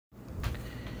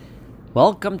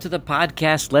Welcome to the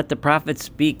podcast, Let the Prophet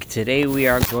Speak. Today we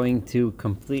are going to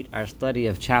complete our study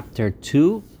of chapter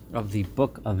 2 of the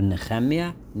book of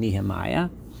Nehemiah.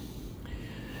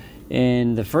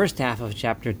 In the first half of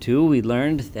chapter 2, we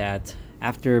learned that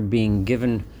after being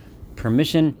given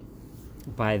permission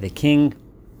by the king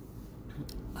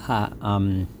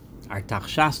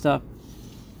Artaxerxes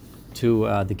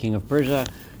to the king of Persia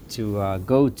to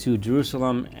go to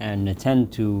Jerusalem and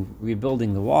attend to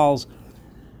rebuilding the walls,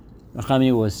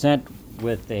 Nehemiah was sent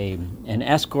with an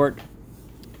escort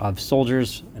of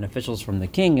soldiers and officials from the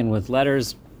king and with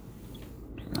letters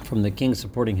from the king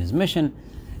supporting his mission,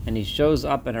 and he shows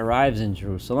up and arrives in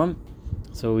Jerusalem.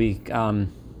 So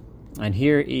and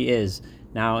here he is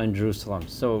now in Jerusalem.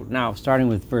 So now, starting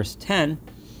with verse 10,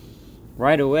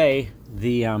 right away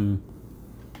the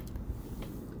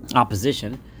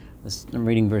opposition. I'm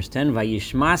reading verse 10.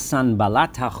 Vayishma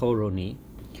Sanballat HaChoroni.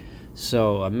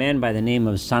 So a man by the name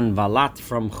of Sanballat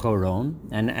from Choron,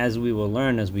 and as we will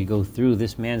learn as we go through,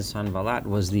 this man Sanballat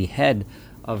was the head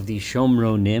of the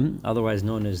Shomronim, otherwise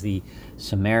known as the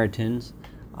Samaritans,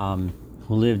 who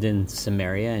lived in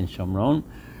Samaria and Shomron,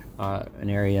 an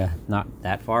area not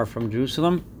that far from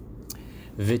Jerusalem.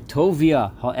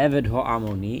 Vitovia ha'eved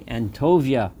ha'amoni, and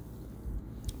Tovia,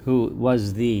 who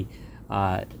was the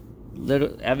little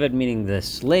Eved, meaning the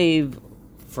slave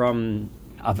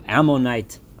of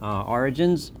Ammonite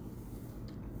origins.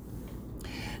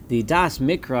 The Das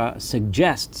Mikra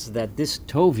suggests that this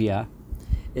Tovia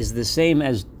is the same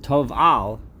as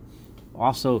Toval,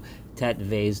 also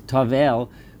Tetvez, Tovel,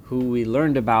 who we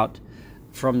learned about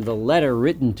from the letter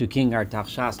written to King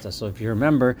Artaxerxes. So if you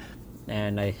remember,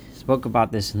 and I spoke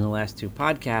about this in the last two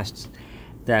podcasts,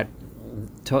 that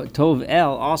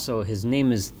Tovel also, his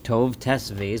name is Tov,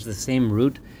 Tesvez, the same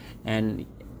root, and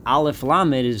Aleph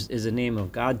Lamed is a name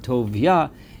of God. Tovia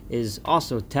is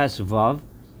also Tesvav,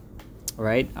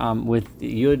 right, with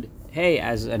Yud Hey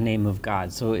as a name of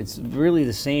God. So it's really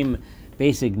the same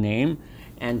basic name.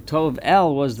 And Tov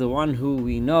El was the one who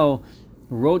we know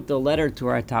wrote the letter to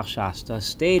Artaxerxes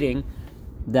stating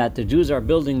that the Jews are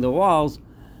building the walls.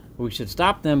 We should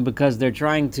stop them because they're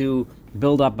trying to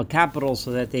build up a capital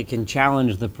so that they can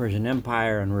challenge the Persian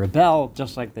Empire and rebel,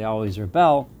 just like they always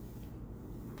rebel.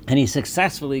 And he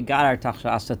successfully got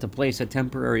Artaxerxes to place a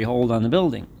temporary hold on the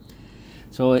building.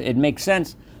 So it makes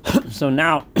sense. So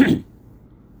now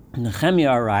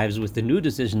Nehemiah arrives with the new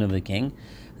decision of the king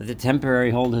that the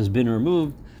temporary hold has been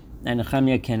removed and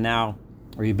Nehemiah can now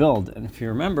rebuild. And if you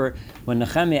remember, when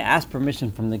Nehemiah asked permission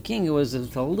from the king, it was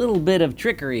a little bit of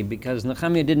trickery because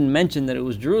Nehemiah didn't mention that it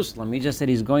was Jerusalem. He just said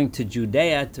he's going to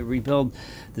Judea to rebuild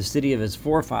the city of his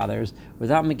forefathers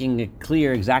without making it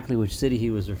clear exactly which city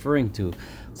he was referring to.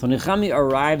 So Nehemiah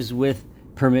arrives with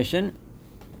permission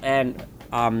and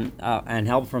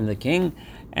help from the king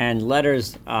and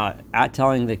letters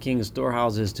telling the king's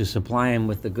storehouses to supply him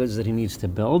with the goods that he needs to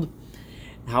build.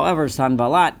 However,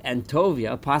 Sanballat and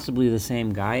Tovia, possibly the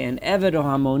same guy, and Eved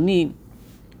Hamoni.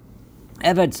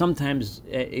 Eved sometimes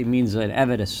it means an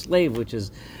Eved, a slave, which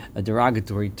is a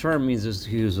derogatory term, means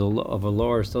he was of a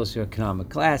lower socioeconomic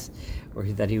class, or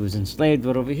that he was enslaved.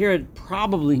 But over here, it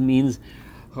probably means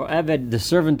Eved, the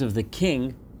servant of the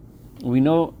king. We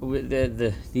know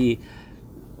the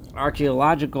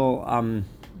archaeological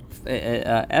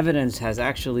evidence has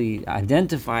actually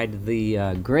identified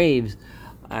the graves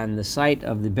and the site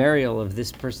of the burial of this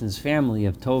person's family,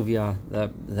 of Tovia,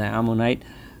 the Ammonite,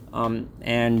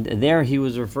 and there he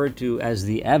was referred to as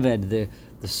the Eved,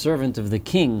 the servant of the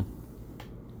king,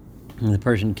 the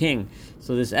Persian king.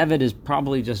 So this Eved is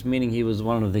probably just meaning he was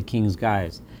one of the king's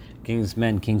guys, king's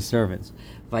men, king's servants.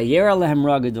 Vayera lehem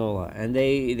ra gedola, and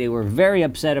they were very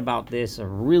upset about this,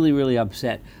 really, really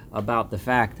upset about the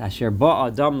fact asher ba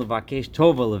adam levakesh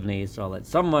tova levnei Yisrael, that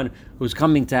someone who's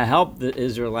coming to help the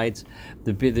Israelites,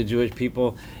 the Jewish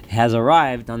people, has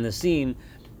arrived on the scene.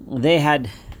 They had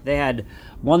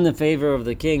won the favor of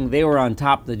the king. They were on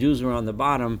top. The Jews were on the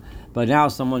bottom. But now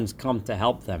someone's come to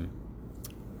help them.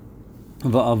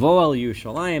 Va'avo el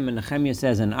Yerushalayim, and Nehemiah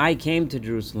says, and I came to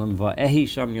Jerusalem, va'ehi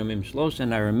sham yomim shlosh,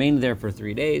 and I remained there for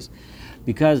 3 days,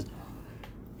 because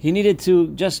he needed to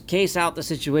just case out the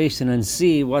situation and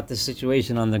see what the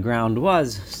situation on the ground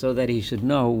was, so that he should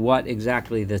know what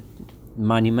exactly the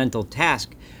monumental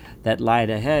task that lied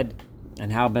ahead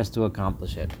and how best to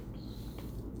accomplish it.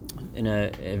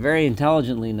 Very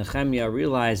intelligently, Nehemiah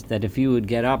realized that if he would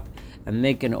get up and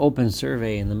make an open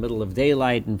survey in the middle of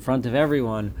daylight in front of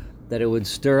everyone, that it would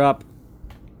stir up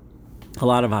a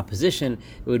lot of opposition.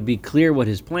 It would be clear what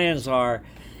his plans are,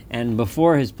 and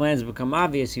before his plans become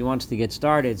obvious, he wants to get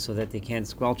started so that they can't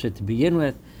squelch it to begin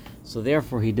with. So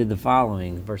therefore he did the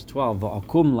following, verse 12,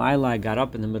 V'akum laila, I got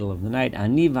up in the middle of the night,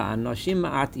 ani v'anoshim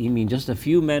ma'at imi, just a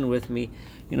few men with me,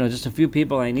 just a few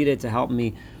people I needed to help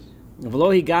me.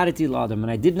 V'lo higadeti l'adam,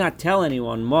 and I did not tell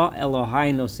anyone, ma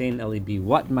Elohai nosein elibi,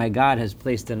 what my God has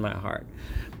placed in my heart.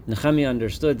 Nehemiah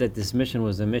understood that this mission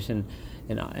was a mission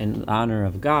in honor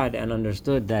of God, and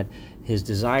understood that his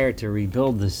desire to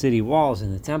rebuild the city walls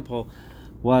and the temple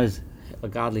was a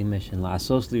godly mission.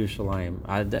 La'asos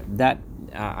liYerushalayim.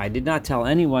 I did not tell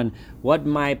anyone what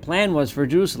my plan was for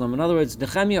Jerusalem. In other words,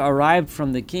 Nehemiah arrived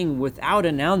from the king without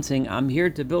announcing, I'm here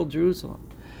to build Jerusalem.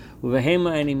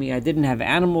 Uvehema enemy, I didn't have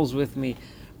animals with me.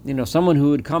 Someone who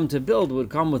would come to build would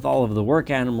come with all of the work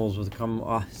animals, would come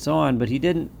so on, but he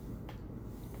didn't.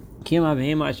 But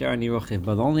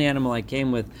the only animal I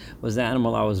came with was the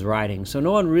animal I was riding. So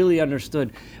no one really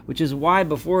understood, which is why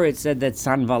before it said that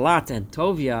Sanballat and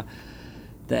Tovia,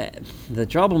 the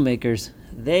troublemakers,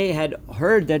 they had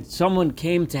heard that someone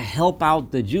came to help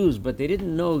out the Jews, but they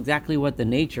didn't know exactly what the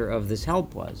nature of this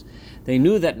help was. They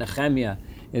knew that Nehemiah,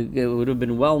 it would have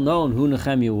been well known who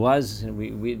Nehemiah was,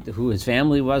 who his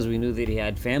family was. We knew that he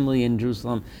had family in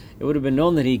Jerusalem. It would have been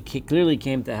known that he clearly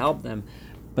came to help them,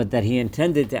 but that he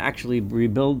intended to actually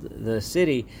rebuild the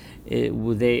city, it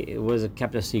was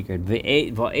kept a secret.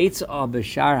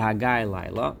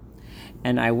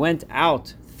 And I went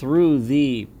out through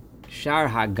the Shar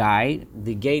Hagai,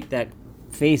 the gate that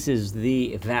faces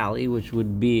the valley, which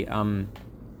would be which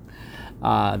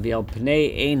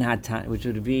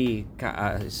would be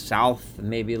south,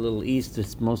 maybe a little east.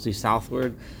 It's mostly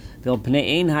southward.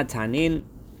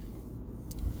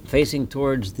 Facing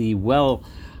towards the well,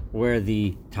 where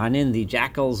the tanin, the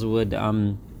jackals, would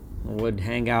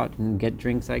hang out and get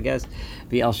drinks, I guess.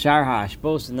 The El Shar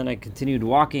HaAshpos, and then I continued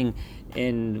walking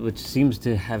in, which seems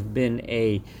to have been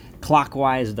a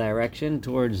clockwise direction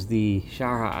towards the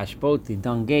Shar HaAshpot, the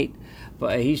Dung Gate.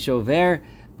 But he shover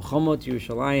b'chomot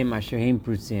Yerushalayim asher heim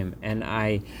prutzim, and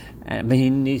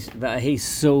he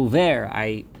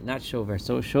sover, not shover.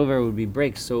 So shover would be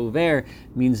break. Sover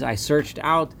means I searched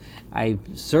out, I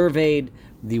surveyed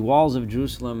the walls of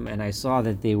Jerusalem, and I saw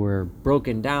that they were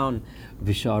broken down.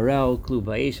 Visharel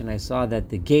klubaish, and I saw that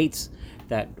the gates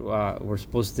that were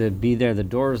supposed to be there, the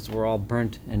doors were all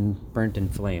burnt in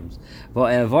flames.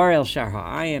 Va'avar el shar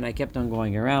ha'ayin, I kept on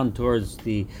going around towards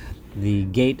the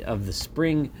gate of the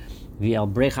spring, v'el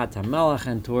brechat hamelach,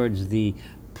 and towards the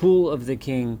pool of the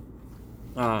king.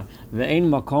 Ve'ein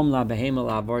makom la behema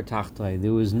la'avor tachtoi.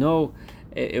 There was no,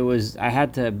 I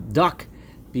had to duck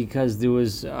because there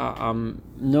was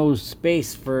no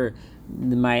space for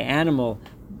my animal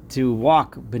to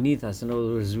walk beneath us. In other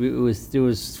words, it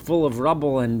was full of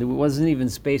rubble, and there wasn't even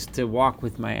space to walk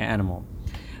with my animal.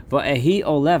 So I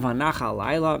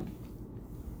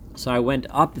went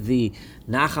up the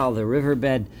Nachal, the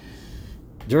riverbed,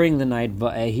 during the night.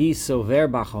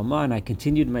 And I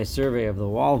continued my survey of the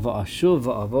wall. And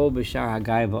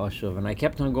I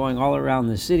kept on going all around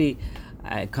the city,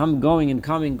 going and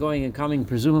coming,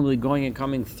 presumably going and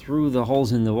coming through the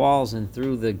holes in the walls and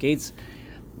through the gates,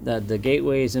 the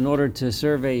gateways, in order to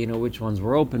survey, which ones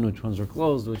were open, which ones were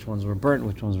closed, which ones were burnt,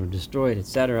 which ones were destroyed,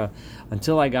 etc.,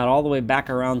 until I got all the way back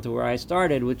around to where I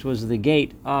started, which was the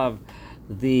gate of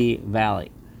the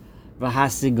valley.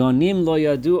 V'hasigonim lo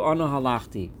yadu ono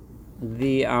halachti.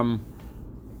 The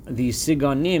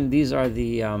sigonim, these are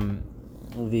the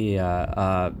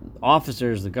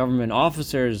officers, the government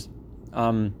officers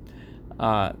that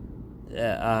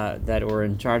were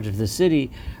in charge of the city.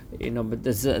 But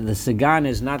the Sigan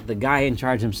is not the guy in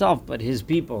charge himself, but his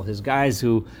people, his guys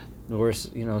who were,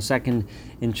 second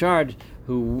in charge,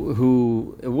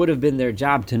 who it would have been their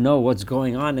job to know what's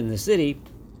going on in the city.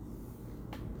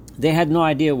 They had no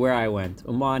idea where I went,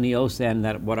 Umani Osan,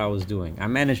 that what I was doing. I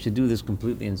managed to do this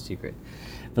completely in secret.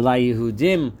 V'la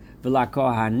Yehudim, v'la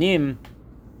Kohanim,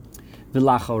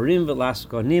 v'la Chorim, v'la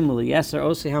Skonim, v'la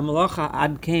Osei HaMalacha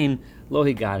ad Kain lo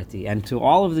higadati. And to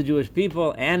all of the Jewish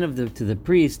people, and to the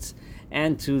priests,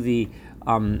 and to the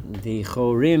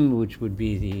Chorim, which would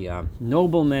be the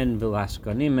noblemen, v'la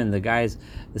Skonim, and the guys,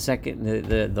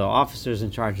 the officers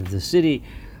in charge of the city,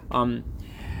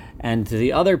 and to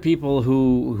the other people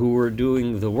who were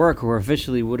doing the work, who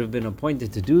officially would have been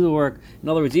appointed to do the work. In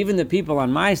other words, even the people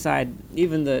on my side,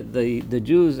 even the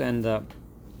Jews and the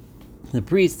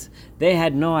priests, they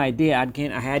had no idea.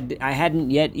 I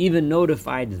hadn't yet even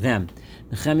notified them.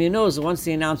 Nehemiah knows that once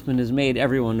the announcement is made,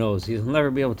 everyone knows. He'll never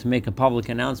be able to make a public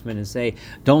announcement and say,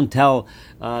 don't tell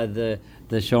the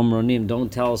Shomronim,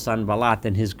 don't tell Sanballat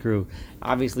and his crew.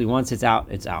 Obviously, once it's out,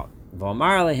 it's out.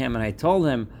 V'omar alehem, and I told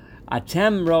him,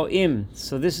 Atem ro'im.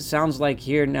 So this sounds like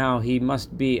here now he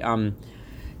must be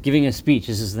giving a speech.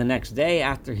 This is the next day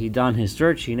after he'd done his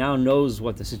search. He now knows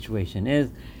what the situation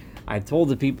is. I told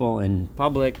the people in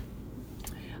public,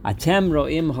 Atem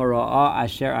ro'im hara'a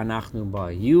asher anachnu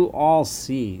ba. You all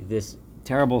see this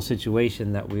terrible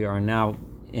situation that we are now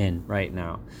in right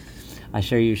now.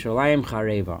 Asher Yushalayim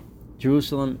chareva.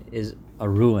 Jerusalem is a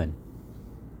ruin.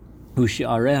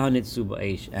 Ushi'areha nitzu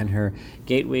ba'esh, and her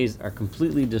gateways are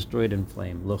completely destroyed in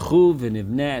flame. L'chu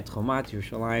v'nivneh et chomat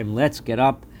Yerushalayim. Let's get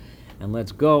up and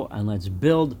let's go and let's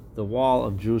build the wall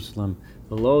of Jerusalem.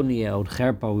 V'lo niyeh od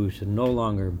cherpa. We should no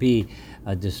longer be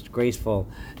a disgraceful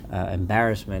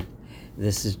embarrassment.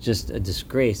 This is just a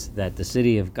disgrace that the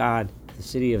city of God, the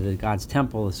city of God's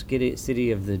temple, the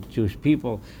city of the Jewish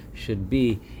people should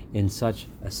be in such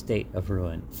a state of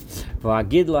ruin.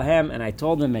 V'agid lahem, and I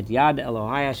told them at Yad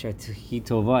Elohai asher hi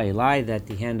tova elai, that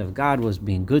the hand of God was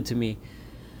being good to me.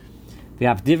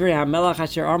 V'af divrei hamelach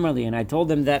asher amar li, and I told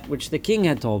them that which the king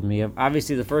had told me.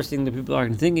 Obviously, the first thing the people are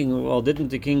thinking, well, didn't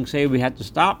the king say we had to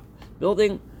stop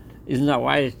building? Isn't that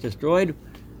why it's destroyed?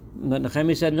 But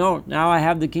Nehemiah said, no, now I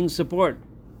have the king's support.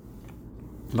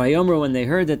 Vayomer, when they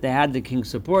heard that they had the king's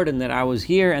support and that I was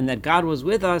here and that God was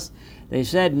with us, they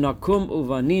said, Nakum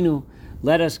uvaninu,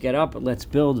 let us get up, let's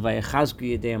build.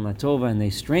 Vayechazku yedeim latova, and they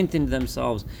strengthened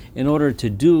themselves in order to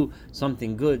do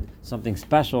something good, something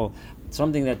special,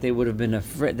 something that they would have been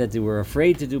afraid, that they were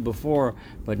afraid to do before,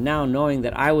 but now knowing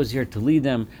that I was here to lead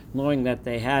them, knowing that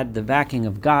they had the backing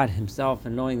of God Himself,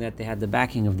 and knowing that they had the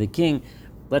backing of the king,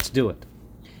 let's do it.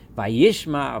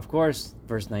 Vayishma, of course,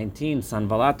 verse 19,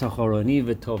 Sanballat Choroni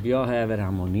v'Tovia Hever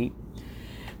Hamoni.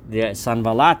 The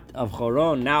Sanballat of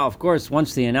Choron, now, of course,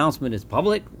 once the announcement is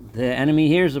public, the enemy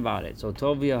hears about it. So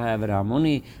Tovia Hever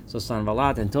Hamoni, so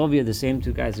Sanballat and Tovia, the same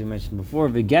two guys we mentioned before,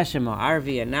 V'Geshem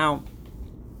Arvi, and now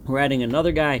we're adding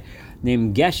another guy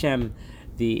named Geshem,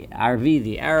 the Arvi,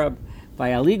 the Arab.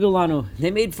 Vayaligulanu,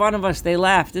 they made fun of us, they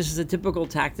laughed. This is a typical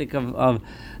tactic of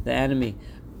the enemy.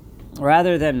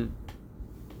 Rather than,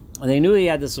 they knew he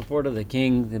had the support of the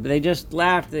king, but they just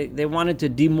laughed. They wanted to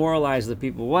demoralize the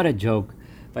people. What a joke.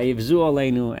 Vayivzu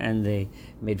aleinu, and they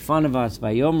made fun of us.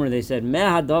 Vayomer, they said,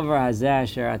 Meh hadover hazeh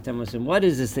asher atem osim. What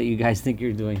is this that you guys think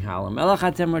you're doing? Halam elach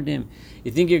atem ordim.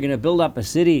 You think you're going to build up a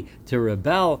city to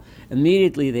rebel?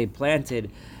 Immediately they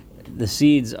planted the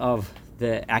seeds of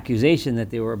the accusation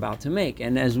that they were about to make.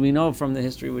 And as we know from the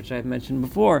history, which I've mentioned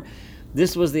before,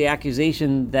 this was the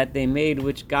accusation that they made,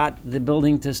 which got the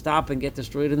building to stop and get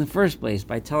destroyed in the first place,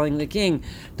 by telling the king,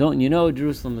 don't you know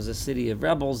Jerusalem is a city of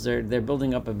rebels? They're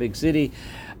building up a big city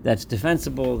that's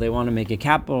defensible. They want to make a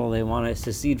capital. They want to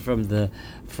secede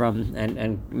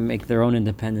and make their own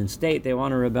independent state. They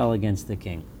want to rebel against the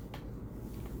king.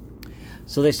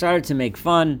 So they started to make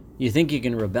fun. You think you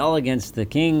can rebel against the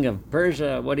king of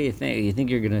Persia? What do you think? You think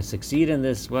you're going to succeed in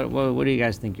this? What do you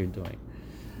guys think you're doing?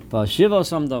 And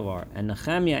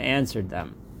Nehemiah answered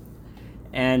them.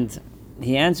 And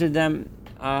he answered them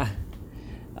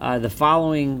the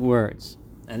following words.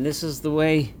 And this is the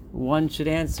way one should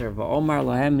answer.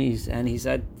 And he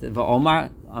said, and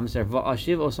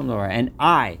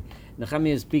I,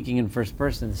 Nehemiah is speaking in first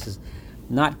person. This is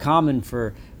not common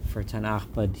for Tanakh,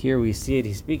 but here we see it.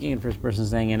 He's speaking in first person,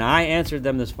 saying, and I answered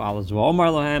them as follows. The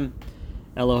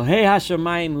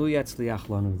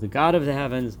God of the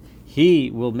heavens,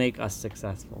 He will make us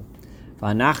successful.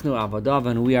 V'anachnu avadav,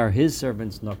 and we are His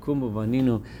servants. Nakumu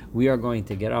v'aninu, we are going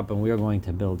to get up and we are going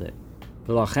to build it.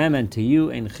 V'lachem, and to you,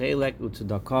 ein chelek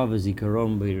u'tzedakah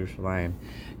v'zikaron b'Yerushalayim.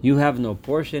 You have no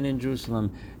portion in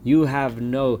Jerusalem. You have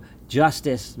no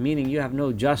justice, meaning you have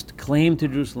no just claim to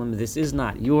Jerusalem. This is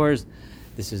not yours.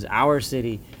 This is our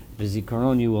city.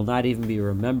 V'zikaron, you will not even be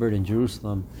remembered in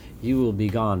Jerusalem. You will be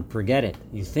gone. Forget it.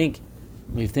 You think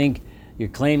you're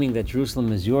claiming that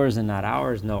Jerusalem is yours and not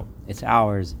ours? No, it's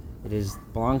ours. It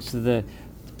belongs to the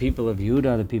people of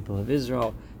Yehuda, the people of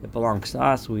Israel. It belongs to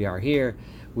us. We are here.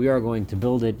 We are going to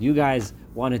build it. You guys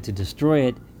wanted to destroy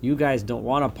it. You guys don't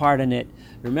want a part in it.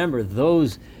 Remember,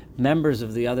 those members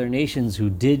of the other nations who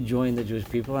did join the Jewish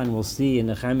people, and we'll see in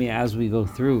Nehemiah as we go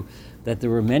through that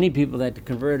there were many people that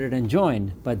converted and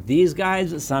joined. But these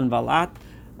guys, Sanballat,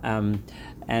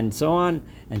 and so on,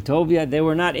 and Tovia, they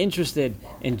were not interested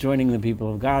in joining the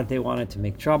people of God. They wanted to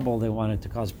make trouble. They wanted to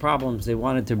cause problems. They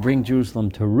wanted to bring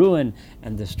Jerusalem to ruin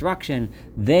and destruction.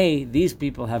 These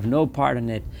people have no part in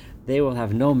it. They will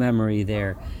have no memory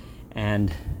there.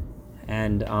 And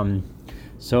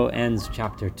so ends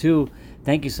chapter 2.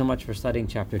 Thank you so much for studying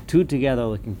chapter 2 together.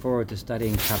 Looking forward to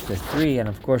studying chapter 3 and,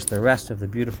 of course, the rest of the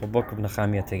beautiful book of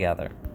Nehemiah together.